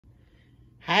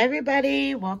Hi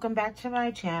everybody, welcome back to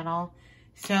my channel.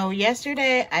 So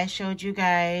yesterday I showed you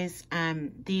guys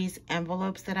these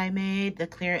envelopes that I made, the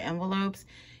clear envelopes,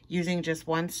 using just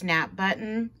one snap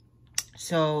button.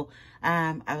 So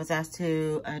I was asked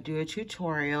to do a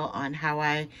tutorial on how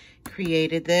I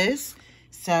created this.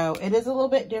 So it is a little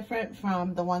bit different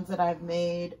from the ones that I've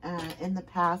made in the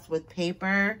past with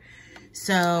paper.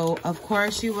 So of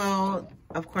course you will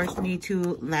need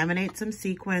to laminate some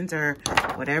sequins or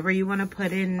whatever you want to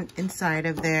put inside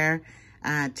of there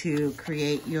to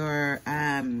create your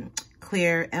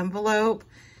clear envelope.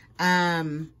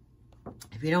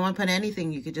 If you don't want to put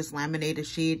anything, you could just laminate a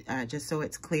sheet just so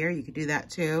it's clear. You could do that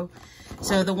too.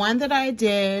 So the one that I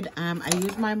did, I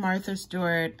used my Martha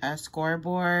Stewart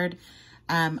scoreboard.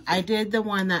 I did the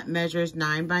one that measures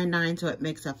 9 by 9, so it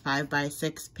makes a 5 by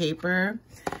 6 paper.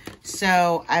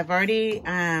 So I've already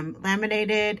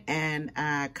laminated and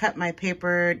cut my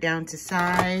paper down to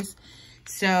size.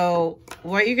 So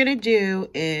what you're gonna do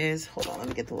is, hold on, let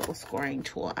me get the little scoring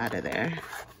tool out of there.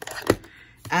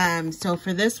 So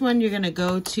for this one, you're gonna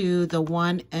go to the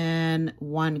 4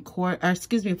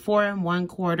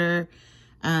 1/4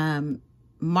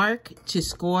 mark to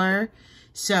score.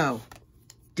 So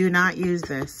do not use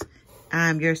this.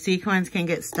 Your sequins can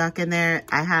get stuck in there.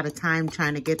 I had a time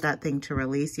trying to get that thing to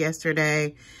release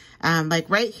yesterday. Like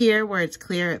right here where it's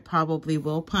clear, it probably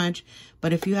will punch.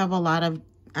 But if you have a lot of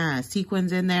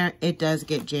sequins in there, it does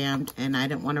get jammed, and I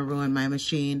didn't want to ruin my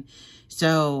machine.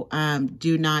 So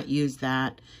do not use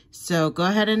that. So go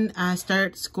ahead and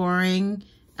start scoring.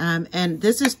 And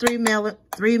this is 3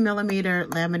 millimeter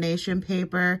lamination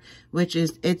paper, which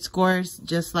is, it scores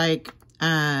just like,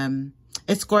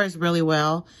 it scores really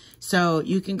well. So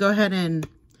you can go ahead and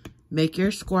make your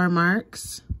score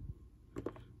marks.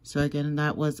 So again,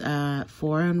 that was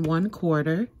 4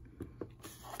 1/4.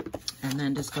 And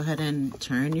then just go ahead and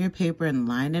turn your paper and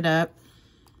line it up.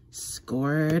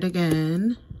 Score it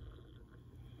again.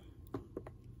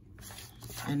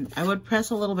 And I would press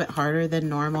a little bit harder than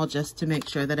normal just to make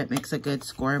sure that it makes a good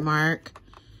score mark.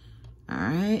 All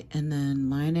right, and then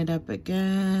line it up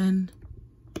again.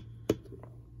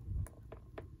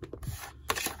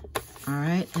 All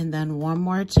right, and then one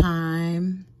more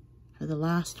time for the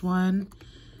last one.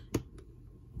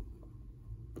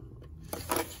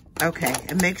 Okay,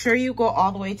 and make sure you go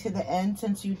all the way to the end.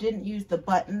 Since you didn't use the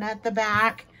button at the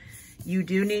back, you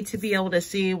do need to be able to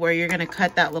see where you're gonna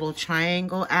cut that little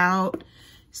triangle out.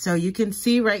 So you can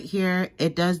see right here,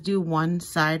 it does do one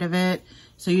side of it.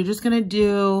 So you're just gonna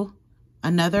do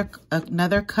another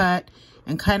cut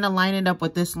and kind of line it up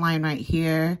with this line right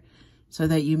here, so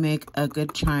that you make a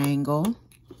good triangle.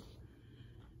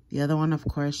 The other one, of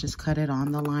course, just cut it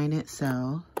on the line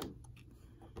itself.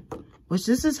 Which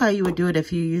this is how you would do it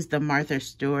if you used the Martha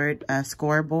Stewart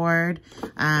scoreboard.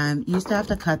 You used to have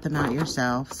to cut them out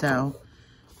yourself. So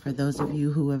for those of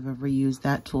you who have ever used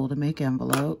that tool to make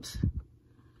envelopes,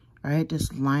 all right,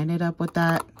 just line it up with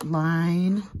that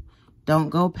line. Don't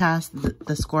go past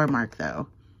the score mark though.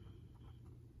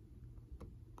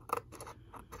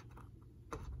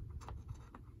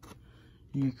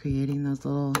 And you're creating those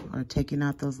little, or taking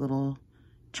out those little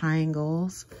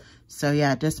triangles. So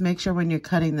yeah, just make sure when you're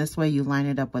cutting this way, you line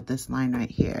it up with this line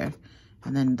right here.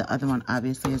 And then the other one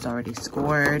obviously is already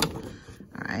scored.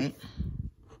 All right.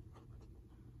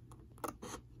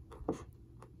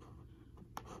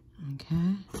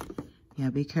 Okay.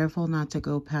 Yeah, be careful not to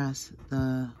go past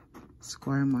the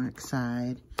score mark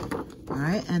side. All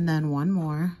right, and then one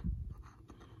more.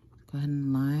 Go ahead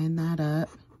and line that up.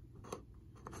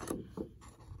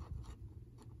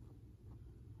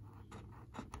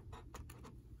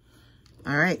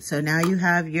 All right, so now you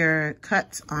have your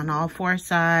cuts on all 4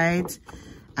 sides.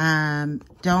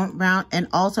 Don't round, and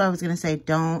also I was gonna say,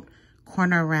 don't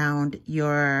corner round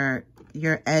your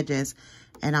edges,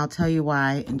 and I'll tell you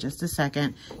why in just a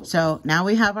second. So now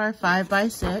we have our 5 by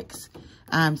 6.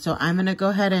 So I'm gonna go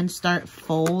ahead and start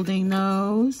folding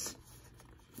those,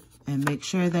 and make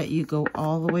sure that you go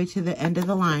all the way to the end of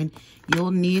the line. You'll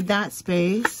need that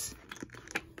space,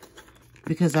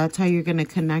 because that's how you're going to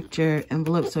connect your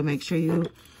envelope. So make sure you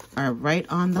are right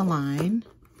on the line.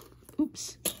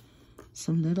 Oops,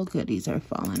 some little goodies are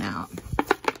falling out.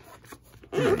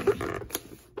 All right.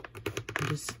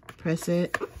 Just press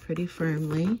it pretty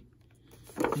firmly.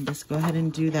 And just go ahead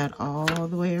and do that all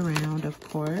the way around, of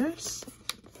course.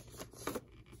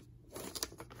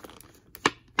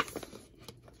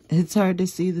 It's hard to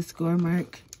see the score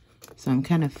mark, so I'm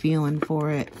kind of feeling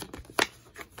for it.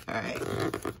 All right.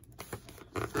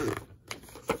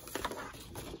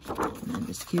 And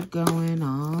just keep going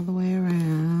all the way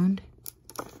around.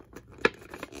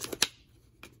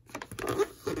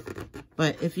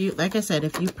 But if you, like I said,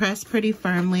 if you press pretty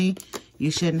firmly,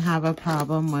 you shouldn't have a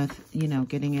problem with, you know,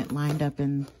 getting it lined up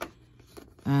and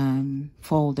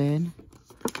folded.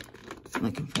 I'm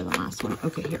looking for the last one.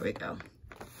 Okay, here we go.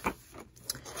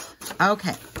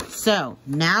 Okay, so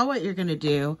now what you're gonna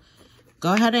do,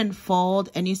 go ahead and fold,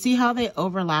 and you see how they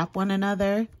overlap one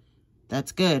another?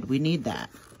 That's good, we need that.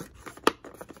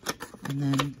 And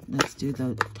then let's do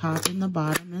the top and the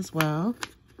bottom as well.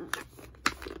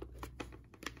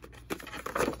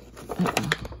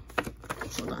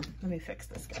 Hold on, let me fix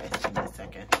this, guys. Give me a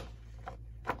second.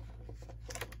 I'm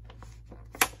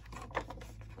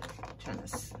trying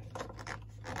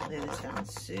to lay this down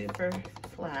super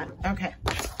flat. Okay.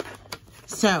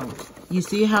 So you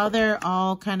see how they're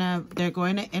all kind of, they're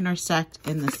going to intersect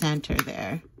in the center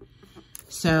there.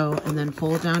 So, and then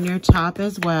fold down your top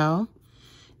as well.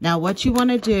 Now what you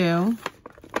want to do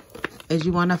is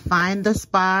you want to find the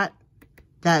spot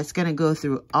that's going to go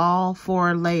through all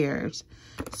 4 layers.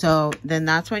 So then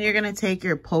that's when you're going to take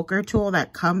your poker tool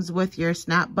that comes with your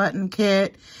snap button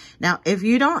kit. Now, if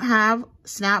you don't have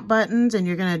snap buttons and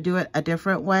you're going to do it a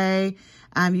different way,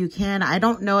 you can. I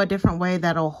don't know a different way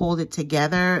that'll hold it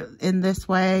together in this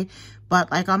way, but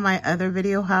like on my other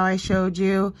video, how I showed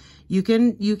you, you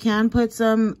can put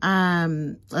some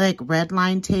like red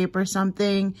line tape or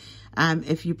something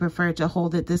if you prefer to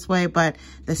hold it this way. But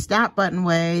the snap button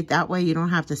way, that way you don't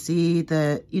have to see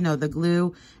the, you know, the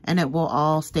glue, and it will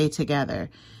all stay together.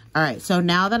 All right, so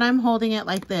now that I'm holding it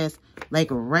like this, like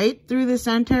right through the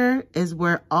center is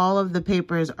where all of the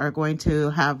papers are going to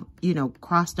have, you know,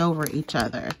 crossed over each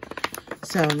other.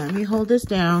 So let me hold this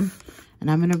down,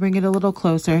 and I'm going to bring it a little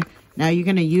closer. Now you're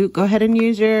going to go ahead and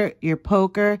use your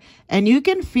poker, and you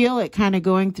can feel it kind of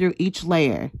going through each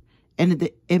layer, and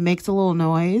it makes a little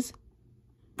noise.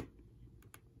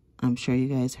 I'm sure you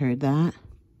guys heard that.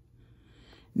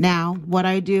 Now, what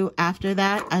I do after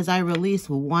that is I release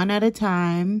one at a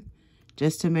time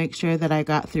just to make sure that I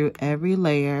got through every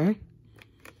layer.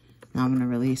 Now I'm going to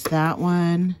release that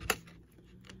one.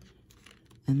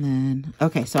 And then,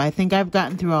 okay, so I think I've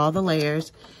gotten through all the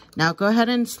layers. Now go ahead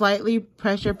and slightly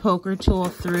press your poker tool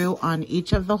through on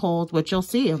each of the holes, which you'll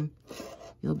see them.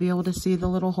 You'll be able to see the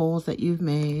little holes that you've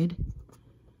made.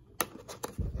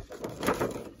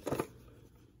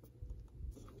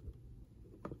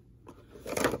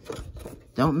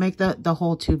 Don't make the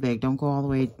hole too big. Don't go all the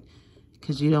way,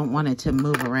 because you don't want it to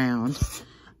move around.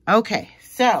 Okay,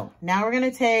 so now we're going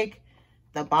to take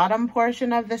the bottom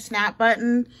portion of the snap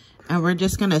button, and we're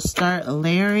just going to start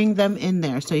layering them in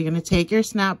there. So you're going to take your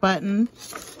snap button,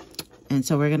 and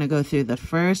so we're going to go through the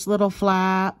first little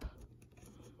flap,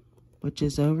 which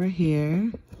is over here,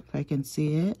 if I can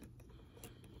see it.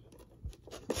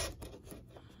 All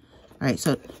right,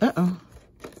 so, uh-oh.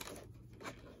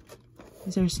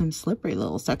 These are some slippery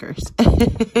little suckers.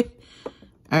 All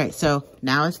right, so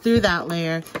now it's through that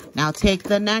layer. Now take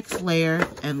the next layer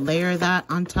and layer that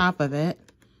on top of it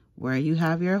where you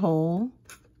have your hole.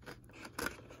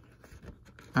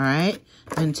 All right,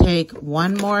 then take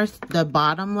one more, the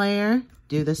bottom layer,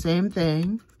 do the same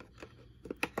thing.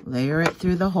 Layer it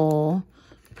through the hole.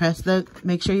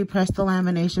 Make sure you press the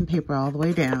lamination paper all the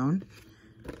way down.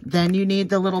 Then you need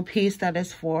the little piece that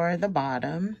is for the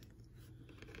bottom,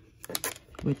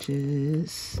 which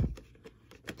is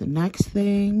the next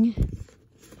thing,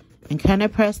 and kind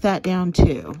of press that down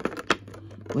too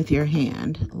with your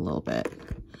hand a little bit.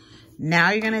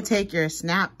 Now you're going to take your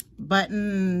snap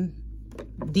button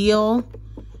deal.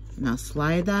 Now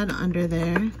slide that under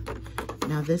there.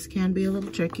 Now this can be a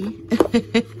little tricky.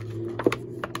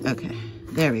 Okay,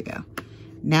 there we go.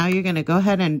 Now you're going to go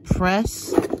ahead and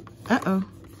press. Uh-oh.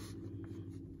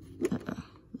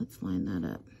 Let's line that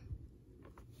up.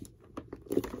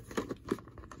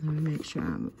 Let me make sure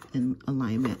I'm in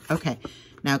alignment. Okay,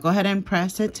 now go ahead and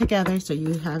press it together so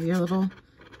you have your little,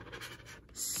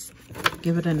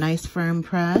 give it a nice firm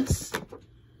press.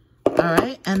 All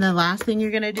right, and the last thing you're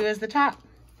gonna do is the top.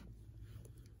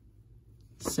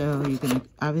 So you can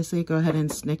obviously go ahead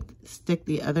and stick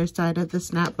the other side of the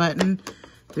snap button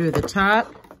through the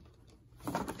top.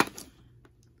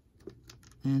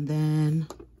 And then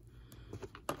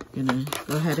I'm gonna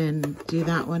go ahead and do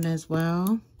that one as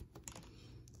well.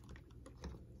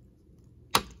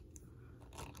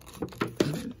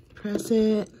 Press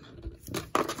it,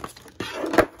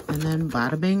 and then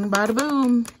bada bing, bada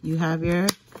boom, you have your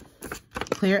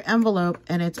clear envelope,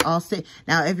 and it's all safe.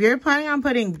 Now, if you're planning on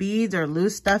putting beads or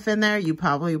loose stuff in there, you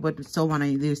probably would still want to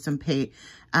use some tape.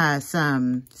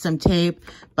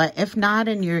 But if not,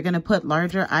 and you're going to put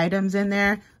larger items in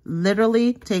there,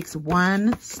 literally takes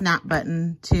one snap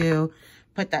button to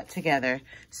put that together.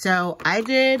 So I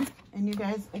did, and you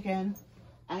guys, again,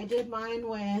 I did mine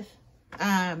with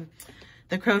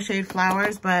the crocheted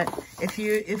flowers, but if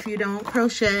you don't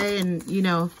crochet and, you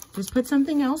know, just put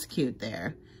something else cute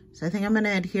there. So I think I'm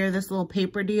gonna adhere this little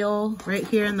paper deal right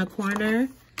here in the corner.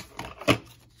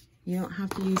 You don't have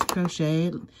to use crochet.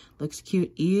 It looks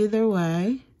cute either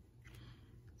way.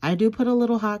 I do put a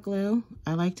little hot glue.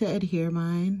 I like to adhere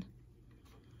mine.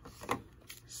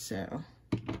 So,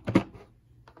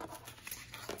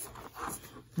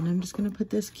 and I'm just gonna put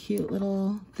this cute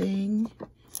little thing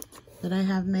that I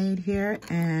have made here,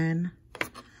 and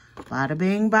bada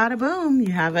bing, bada boom,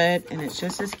 you have it, and it's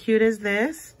just as cute as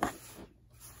this.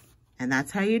 And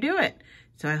that's how you do it.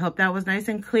 So I hope that was nice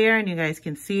and clear and you guys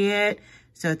can see it.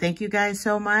 So thank you guys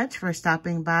so much for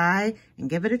stopping by, and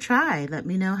give it a try. Let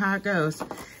me know how it goes.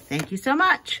 Thank you so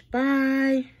much.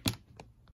 Bye.